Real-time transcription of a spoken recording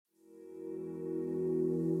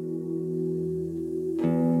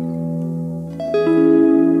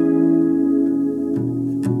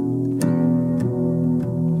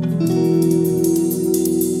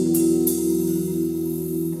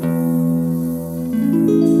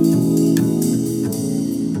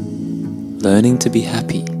Learning to be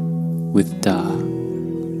happy with Da.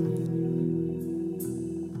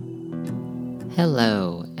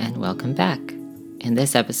 Hello and welcome back. In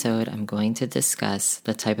this episode, I'm going to discuss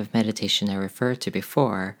the type of meditation I referred to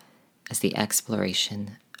before as the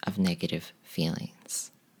exploration of negative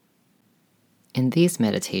feelings. In these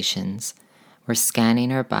meditations, we're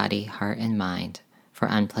scanning our body, heart, and mind for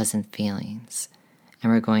unpleasant feelings,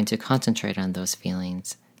 and we're going to concentrate on those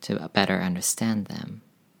feelings to better understand them.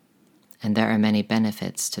 And there are many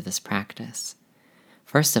benefits to this practice.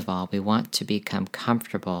 First of all, we want to become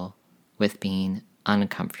comfortable with being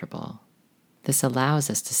uncomfortable. This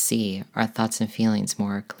allows us to see our thoughts and feelings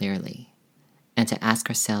more clearly, and to ask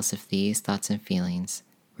ourselves if these thoughts and feelings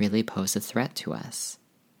really pose a threat to us.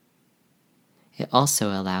 It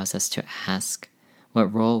also allows us to ask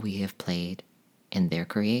what role we have played in their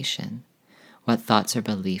creation. What thoughts or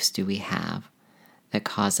beliefs do we have that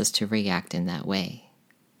cause us to react in that way?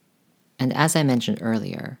 And as I mentioned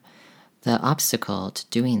earlier, the obstacle to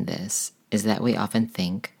doing this is that we often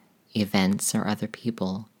think events or other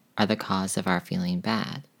people are the cause of our feeling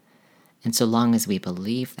bad. And so long as we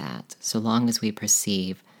believe that, so long as we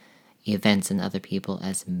perceive events and other people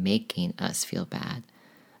as making us feel bad,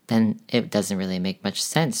 then it doesn't really make much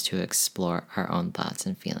sense to explore our own thoughts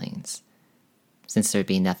and feelings, since there'd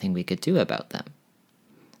be nothing we could do about them.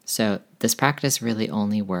 So this practice really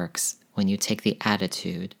only works when you take the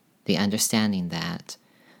attitude, the understanding that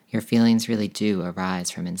your feelings really do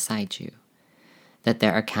arise from inside you, that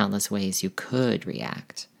there are countless ways you could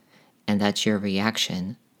react, and that your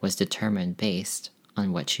reaction was determined based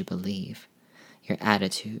on what you believe, your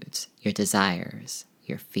attitudes, your desires,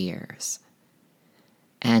 your fears.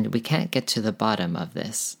 And we can't get to the bottom of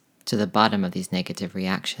this, to the bottom of these negative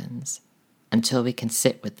reactions, until we can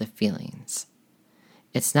sit with the feelings.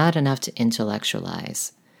 It's not enough to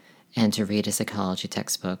intellectualize and to read a psychology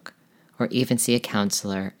textbook, or even see a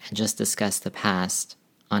counselor and just discuss the past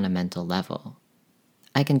on a mental level.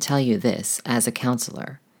 I can tell you this as a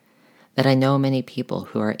counselor, that I know many people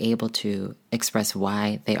who are able to express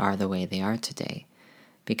why they are the way they are today,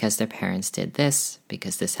 because their parents did this,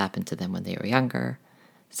 because this happened to them when they were younger,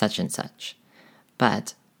 such and such.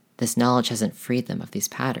 But this knowledge hasn't freed them of these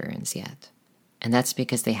patterns yet. And that's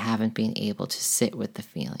because they haven't been able to sit with the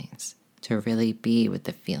feelings, to really be with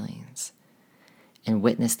the feelings, and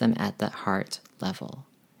witness them at the heart level.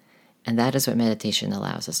 And that is what meditation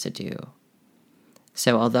allows us to do.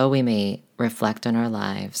 So although we may reflect on our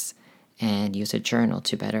lives and use a journal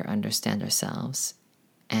to better understand ourselves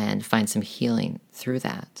and find some healing through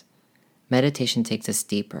that, meditation takes us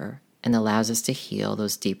deeper and allows us to heal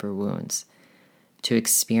those deeper wounds, to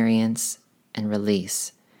experience and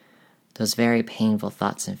release those very painful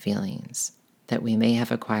thoughts and feelings that we may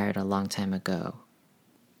have acquired a long time ago.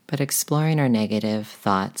 But exploring our negative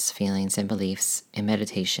thoughts, feelings, and beliefs in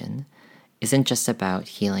meditation isn't just about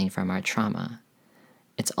healing from our trauma.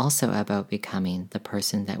 It's also about becoming the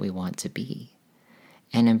person that we want to be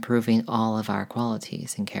and improving all of our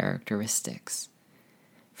qualities and characteristics.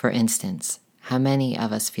 For instance, how many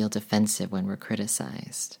of us feel defensive when we're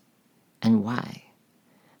criticized? And why?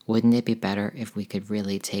 Wouldn't it be better if we could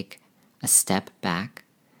really take a step back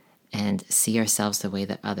and see ourselves the way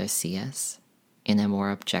that others see us, in a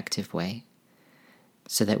more objective way,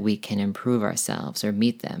 so that we can improve ourselves or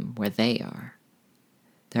meet them where they are?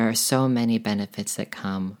 There are so many benefits that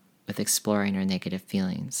come with exploring our negative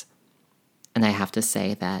feelings. And I have to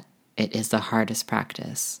say that it is the hardest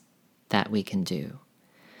practice that we can do.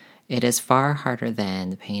 It is far harder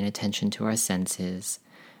than paying attention to our senses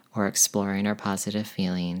or exploring our positive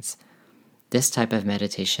feelings. This type of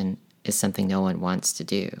meditation is something no one wants to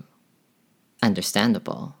do.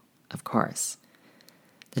 Understandable, of course.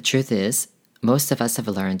 The truth is, most of us have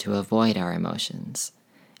learned to avoid our emotions,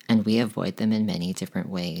 and we avoid them in many different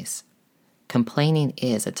ways. Complaining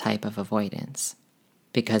is a type of avoidance,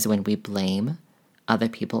 because when we blame other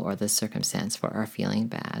people or the circumstance for our feeling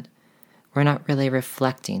bad, we're not really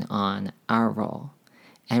reflecting on our role,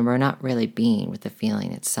 and we're not really being with the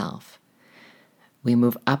feeling itself. We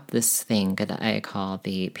move up this thing that I call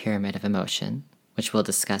the pyramid of emotion, which we'll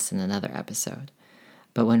discuss in another episode.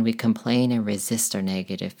 But when we complain and resist our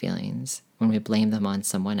negative feelings, when we blame them on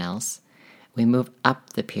someone else, we move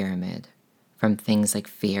up the pyramid from things like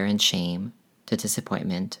fear and shame to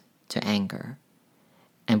disappointment to anger.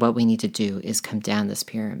 And what we need to do is come down this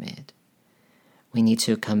pyramid. We need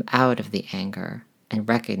to come out of the anger and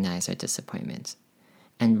recognize our disappointment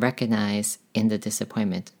and recognize in the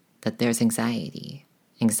disappointment that there's anxiety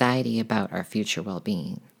about our future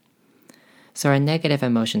well-being. So our negative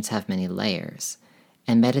emotions have many layers,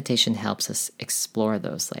 and meditation helps us explore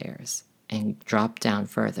those layers and drop down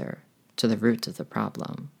further to the root of the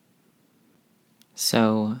problem.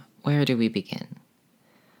 So where do we begin?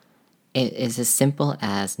 It is as simple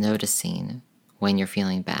as noticing when you're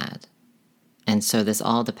feeling bad. And so this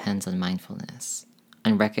all depends on mindfulness,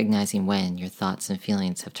 on recognizing when your thoughts and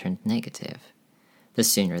feelings have turned negative. The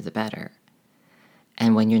sooner the better.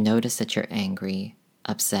 And when you notice that you're angry,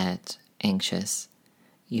 upset, anxious,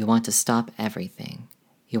 you want to stop everything.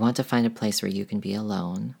 You want to find a place where you can be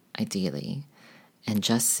alone, ideally, and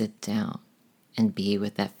just sit down and be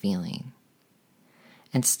with that feeling.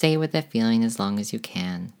 And stay with that feeling as long as you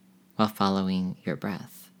can while following your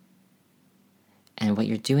breath. And what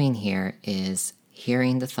you're doing here is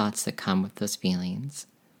hearing the thoughts that come with those feelings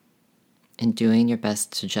and doing your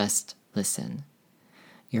best to just listen.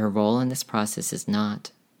 Your role in this process is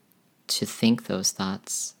not to think those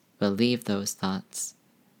thoughts, believe those thoughts,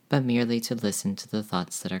 but merely to listen to the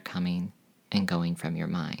thoughts that are coming and going from your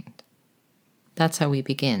mind. That's how we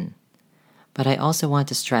begin. But I also want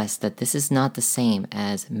to stress that this is not the same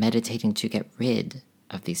as meditating to get rid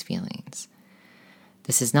of these feelings.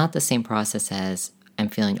 This is not the same process as I'm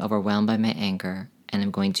feeling overwhelmed by my anger and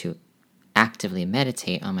I'm going to actively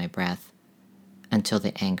meditate on my breath until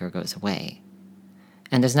the anger goes away.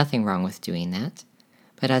 And there's nothing wrong with doing that.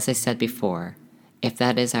 But as I said before, if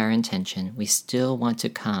that is our intention, we still want to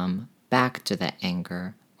come back to that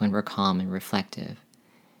anger when we're calm and reflective,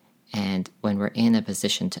 and when we're in a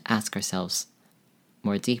position to ask ourselves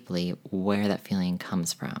more deeply where that feeling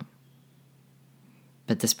comes from.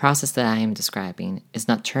 But this process that I am describing is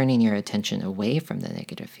not turning your attention away from the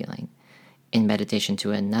negative feeling in meditation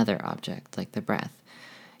to another object like the breath.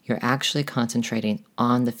 You're actually concentrating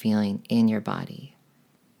on the feeling in your body.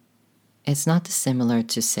 It's not dissimilar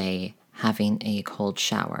to, say, having a cold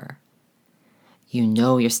shower. You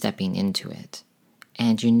know you're stepping into it,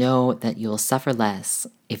 and you know that you'll suffer less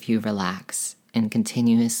if you relax and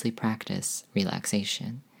continuously practice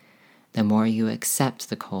relaxation. The more you accept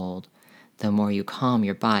the cold, the more you calm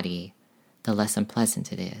your body, the less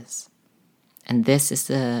unpleasant it is. And this is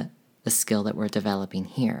the skill that we're developing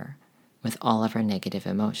here with all of our negative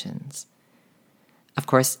emotions. Of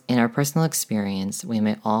course, in our personal experience, we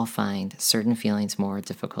may all find certain feelings more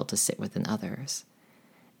difficult to sit with than others.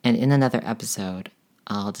 And in another episode,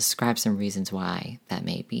 I'll describe some reasons why that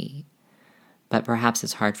may be. But perhaps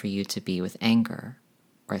it's hard for you to be with anger,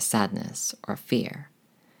 or sadness, or fear.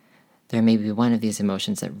 There may be one of these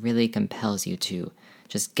emotions that really compels you to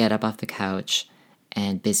just get up off the couch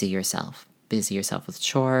and busy yourself. Busy yourself with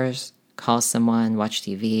chores, call someone, watch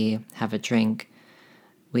TV, have a drink.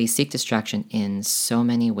 We seek distraction in so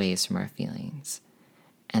many ways from our feelings.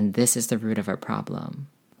 And this is the root of our problem.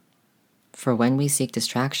 For when we seek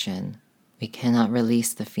distraction, we cannot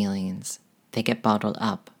release the feelings. They get bottled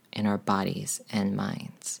up in our bodies and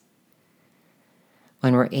minds.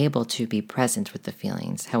 When we're able to be present with the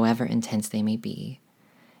feelings, however intense they may be,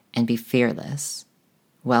 and be fearless,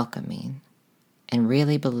 welcoming, and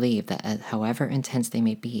really believe that however intense they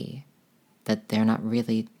may be, that they're not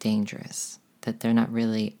really dangerous, that they're not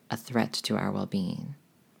really a threat to our well-being,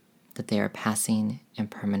 that they are passing and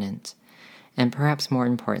permanent, and perhaps more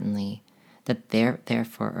importantly, that they're there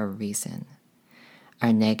for a reason.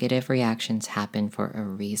 Our negative reactions happen for a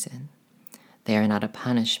reason. They are not a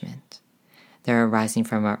punishment. They're arising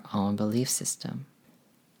from our own belief system.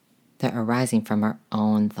 They're arising from our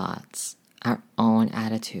own thoughts, our own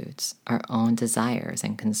attitudes, our own desires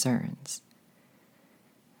and concerns.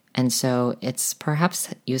 And so it's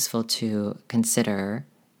perhaps useful to consider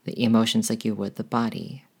the emotions like you would the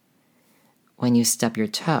body. When you stub your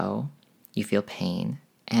toe, you feel pain,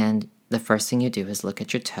 and the first thing you do is look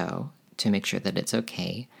at your toe to make sure that it's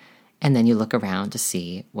okay, and then you look around to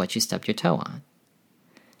see what you stubbed your toe on.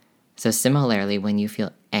 So similarly, when you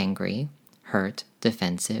feel angry, hurt,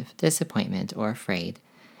 defensive, disappointment, or afraid,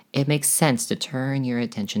 it makes sense to turn your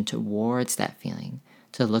attention towards that feeling,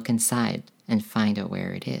 to look inside and find out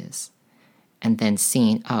where it is. And then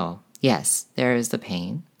seeing, oh, yes, there is the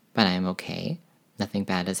pain, but I'm okay. Nothing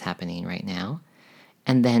bad is happening right now.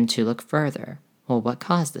 And then to look further, well, what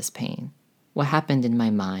caused this pain? What happened in my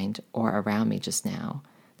mind or around me just now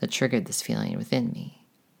that triggered this feeling within me?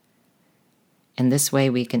 In this way,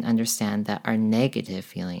 we can understand that our negative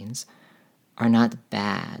feelings are not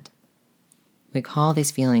bad. We call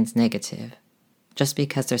these feelings negative just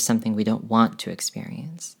because there's something we don't want to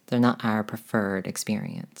experience. They're not our preferred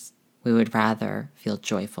experience. We would rather feel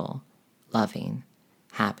joyful, loving,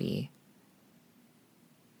 happy,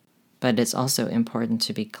 But it's also important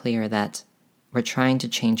to be clear that we're trying to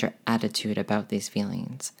change our attitude about these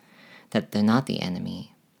feelings, that they're not the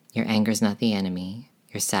enemy. Your anger is not the enemy.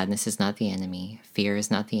 Your sadness is not the enemy. Fear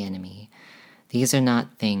is not the enemy. These are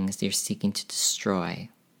not things you're seeking to destroy.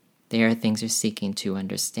 They are things you're seeking to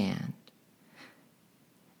understand.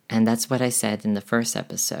 And that's what I said in the first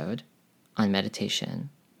episode on meditation.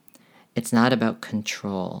 It's not about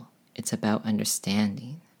control. It's about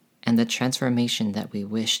understanding and the transformation that we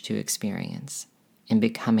wish to experience in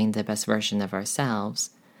becoming the best version of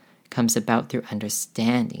ourselves comes about through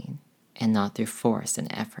understanding and not through force and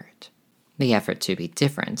effort. The effort to be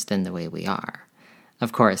different than the way we are.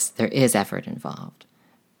 Of course, there is effort involved,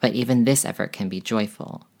 but even this effort can be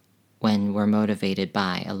joyful when we're motivated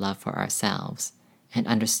by a love for ourselves and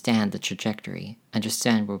understand the trajectory,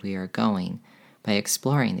 understand where we are going by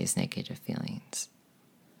exploring these negative feelings.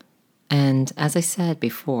 And as I said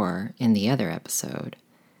before in the other episode,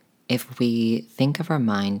 if we think of our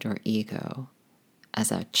mind or ego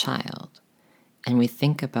as a child, and we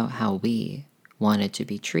think about how we wanted to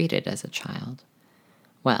be treated as a child,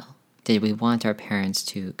 well, did we want our parents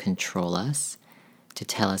to control us, to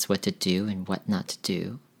tell us what to do and what not to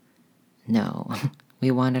do? No,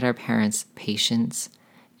 we wanted our parents' patience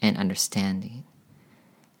and understanding.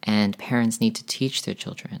 And parents need to teach their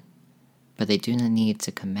children, but they do not need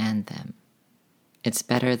to command them. It's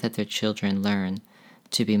better that their children learn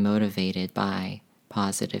to be motivated by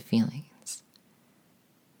positive feelings.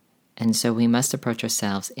 And so we must approach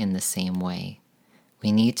ourselves in the same way.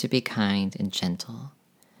 We need to be kind and gentle,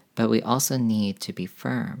 but we also need to be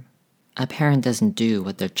firm. A parent doesn't do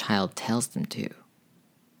what their child tells them to.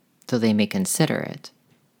 Though they may consider it,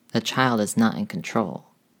 the child is not in control.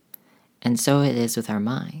 And so it is with our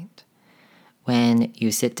mind. When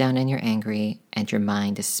you sit down and you're angry and your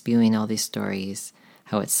mind is spewing all these stories,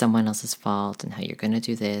 how it's someone else's fault and how you're going to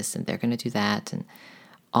do this and they're going to do that and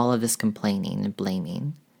all of this complaining and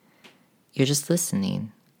blaming, you're just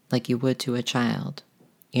listening like you would to a child.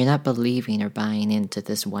 You're not believing or buying into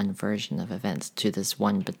this one version of events, to this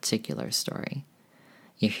one particular story.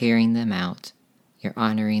 You're hearing them out, you're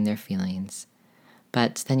honoring their feelings,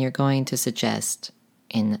 but then you're going to suggest,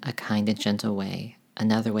 in a kind and gentle way,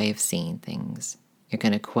 another way of seeing things. You're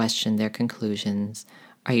going to question their conclusions.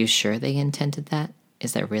 Are you sure they intended that?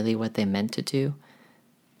 Is that really what they meant to do?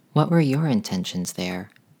 What were your intentions there?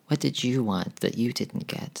 What did you want that you didn't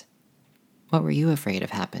get? What were you afraid of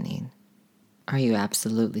happening? Are you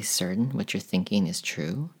absolutely certain what you're thinking is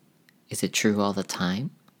true? Is it true all the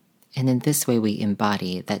time? And in this way we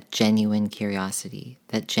embody that genuine curiosity,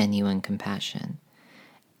 that genuine compassion,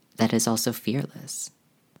 that is also fearless.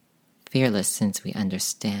 Fearless since we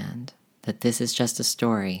understand that this is just a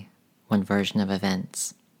story, one version of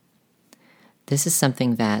events. This is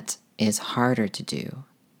something that is harder to do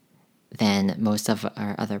than most of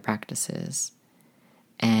our other practices.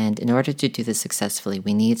 And in order to do this successfully,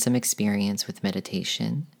 we need some experience with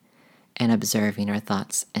meditation and observing our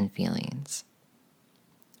thoughts and feelings.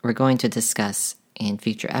 We're going to discuss in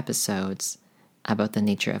future episodes about the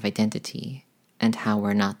nature of identity and how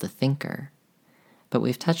we're not the thinker. But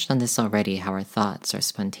we've touched on this already, how our thoughts are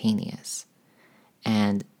spontaneous.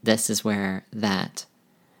 And this is where that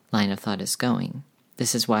line of thought is going.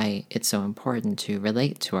 This is why it's so important to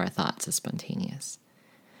relate to our thoughts as spontaneous.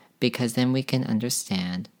 Because then we can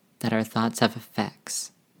understand that our thoughts have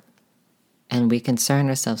effects. And we concern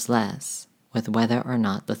ourselves less with whether or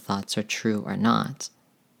not the thoughts are true or not,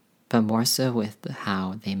 but more so with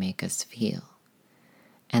how they make us feel.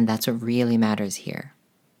 And that's what really matters here.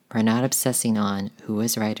 We're not obsessing on who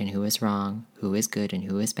is right and who is wrong, who is good and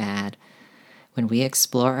who is bad. When we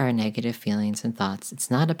explore our negative feelings and thoughts,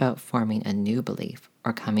 it's not about forming a new belief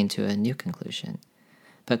or coming to a new conclusion,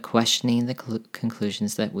 but questioning the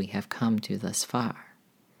conclusions that we have come to thus far,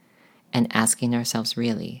 and asking ourselves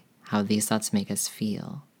really how these thoughts make us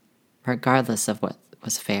feel, regardless of what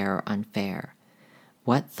was fair or unfair.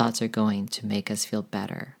 What thoughts are going to make us feel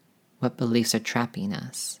better? What beliefs are trapping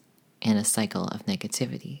us in a cycle of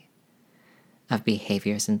negativity, of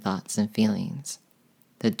behaviors and thoughts and feelings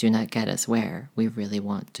that do not get us where we really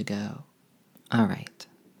want to go? All right,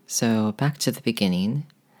 so back to the beginning.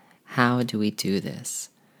 How do we do this?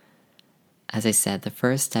 As I said, the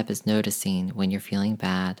first step is noticing when you're feeling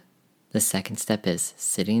bad. The second step is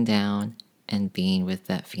sitting down and being with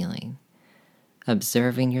that feeling.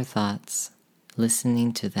 Observing your thoughts,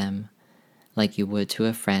 listening to them like you would to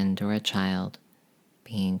a friend or a child,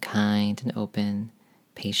 being kind and open,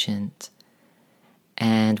 patient,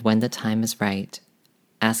 and when the time is right,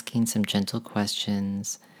 asking some gentle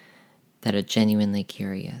questions that are genuinely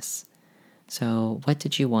curious. So, what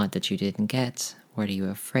did you want that you didn't get? What are you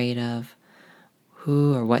afraid of?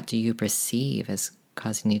 Who or what do you perceive as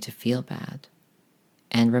causing you to feel bad?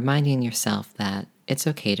 And reminding yourself that it's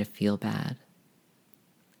okay to feel bad.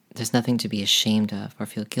 There's nothing to be ashamed of or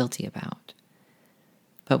feel guilty about.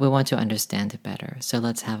 But we want to understand it better, so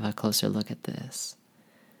let's have a closer look at this.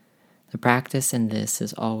 The practice in this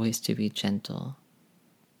is always to be gentle.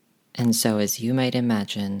 And so, as you might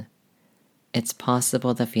imagine, it's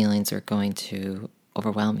possible the feelings are going to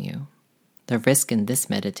overwhelm you. The risk in this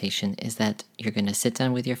meditation is that you're going to sit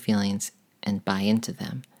down with your feelings and buy into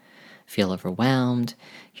them, feel overwhelmed,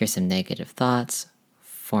 hear some negative thoughts,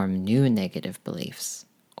 form new negative beliefs,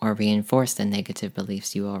 or reinforce the negative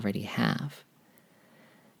beliefs you already have.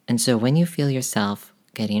 And so when you feel yourself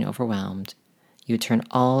getting overwhelmed, you turn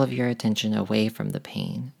all of your attention away from the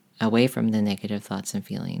pain, away from the negative thoughts and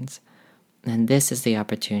feelings. And this is the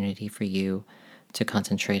opportunity for you to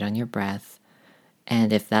concentrate on your breath.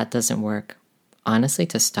 And if that doesn't work, honestly,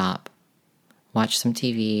 to stop. Watch some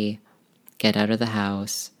TV, get out of the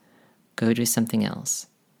house, go do something else.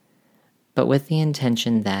 But with the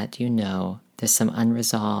intention that you know there's some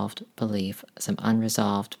unresolved belief, some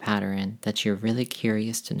unresolved pattern that you're really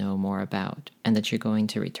curious to know more about and that you're going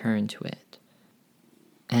to return to it.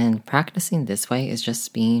 And practicing this way is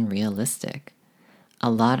just being realistic.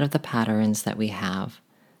 A lot of the patterns that we have,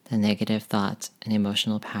 the negative thoughts and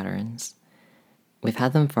emotional patterns, we've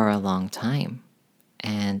had them for a long time,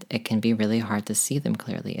 and it can be really hard to see them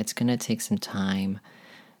clearly. It's going to take some time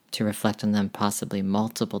to reflect on them, possibly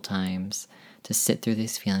multiple times, to sit through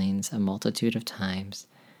these feelings a multitude of times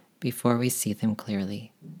before we see them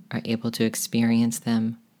clearly, are able to experience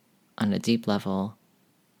them on a deep level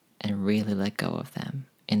and really let go of them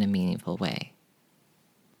in a meaningful way.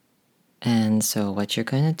 And so what you're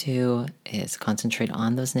going to do is concentrate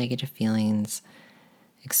on those negative feelings,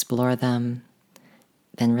 explore them,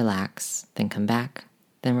 then relax, then come back,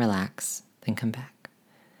 then relax, then come back.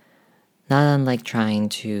 Not unlike trying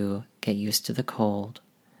to get used to the cold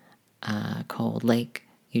lake.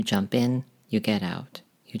 You jump in, you get out.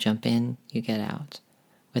 You jump in, you get out,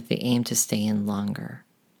 with the aim to stay in longer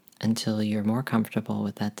until you're more comfortable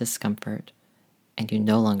with that discomfort and you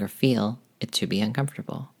no longer feel it to be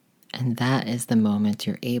uncomfortable. And that is the moment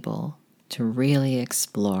you're able to really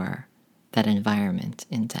explore that environment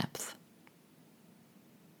in depth.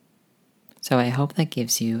 So I hope that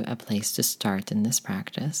gives you a place to start in this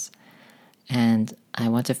practice. And I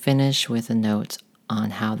want to finish with a note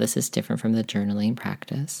on how this is different from the journaling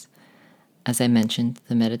practice. As I mentioned,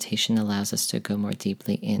 the meditation allows us to go more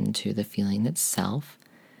deeply into the feeling itself,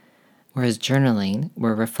 whereas journaling,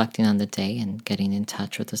 we're reflecting on the day and getting in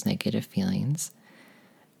touch with those negative feelings.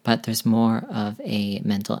 But there's more of a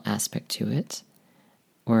mental aspect to it.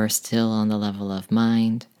 We're still on the level of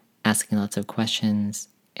mind, asking lots of questions,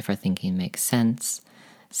 if our thinking makes sense,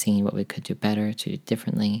 seeing what we could do better, to do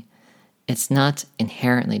differently. It's not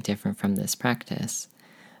inherently different from this practice,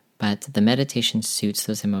 but the meditation suits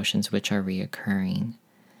those emotions which are reoccurring,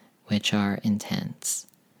 which are intense.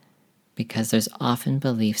 Because there's often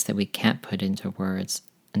beliefs that we can't put into words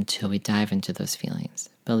until we dive into those feelings.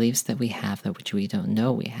 Beliefs that we have that which we don't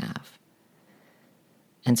know we have.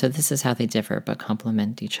 And so this is how they differ but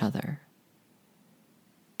complement each other.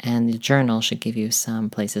 And the journal should give you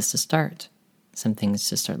some places to start, some things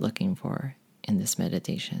to start looking for in this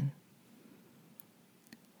meditation.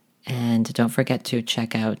 And don't forget to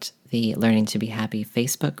check out the Learning to Be Happy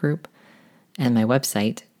Facebook group and my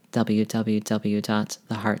website,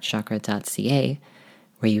 www.theheartchakra.ca,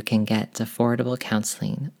 where you can get affordable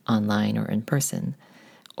counseling online or in person,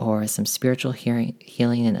 or some spiritual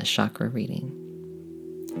healing and a chakra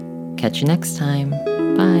reading. Catch you next time.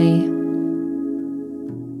 Bye.